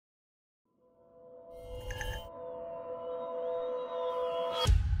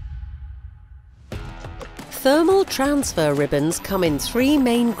Thermal transfer ribbons come in three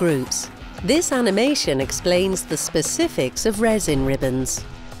main groups. This animation explains the specifics of resin ribbons.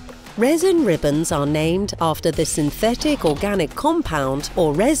 Resin ribbons are named after the synthetic organic compound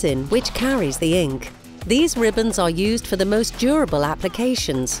or resin which carries the ink. These ribbons are used for the most durable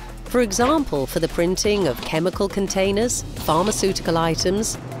applications, for example for the printing of chemical containers, pharmaceutical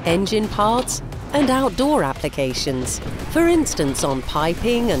items, engine parts, and outdoor applications, for instance on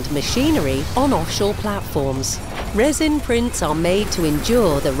piping and machinery on offshore platforms. Resin prints are made to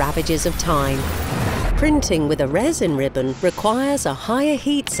endure the ravages of time. Printing with a resin ribbon requires a higher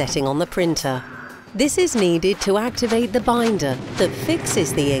heat setting on the printer. This is needed to activate the binder that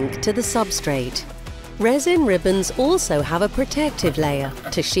fixes the ink to the substrate. Resin ribbons also have a protective layer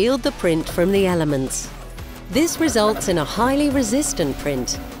to shield the print from the elements. This results in a highly resistant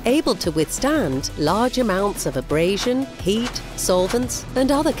print, able to withstand large amounts of abrasion, heat, solvents, and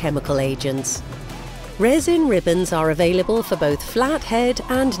other chemical agents. Resin ribbons are available for both flathead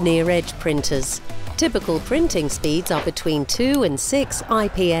and near-edge printers. Typical printing speeds are between 2 and 6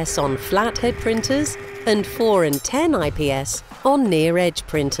 IPS on flathead printers and 4 and 10 IPS on near-edge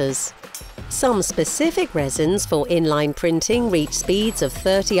printers. Some specific resins for inline printing reach speeds of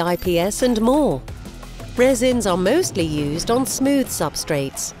 30 IPS and more. Resins are mostly used on smooth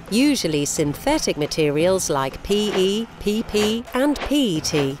substrates, usually synthetic materials like PE, PP and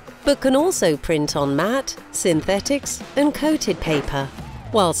PET, but can also print on matte, synthetics and coated paper,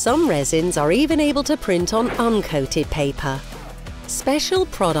 while some resins are even able to print on uncoated paper. Special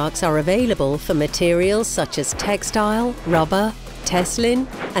products are available for materials such as textile, rubber, Teslin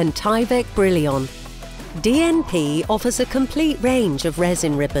and Tyvek Brillion. DNP offers a complete range of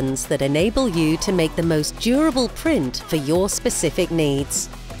resin ribbons that enable you to make the most durable print for your specific needs.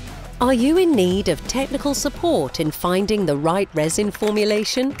 Are you in need of technical support in finding the right resin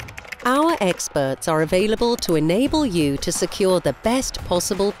formulation? Our experts are available to enable you to secure the best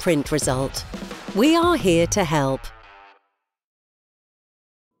possible print result. We are here to help.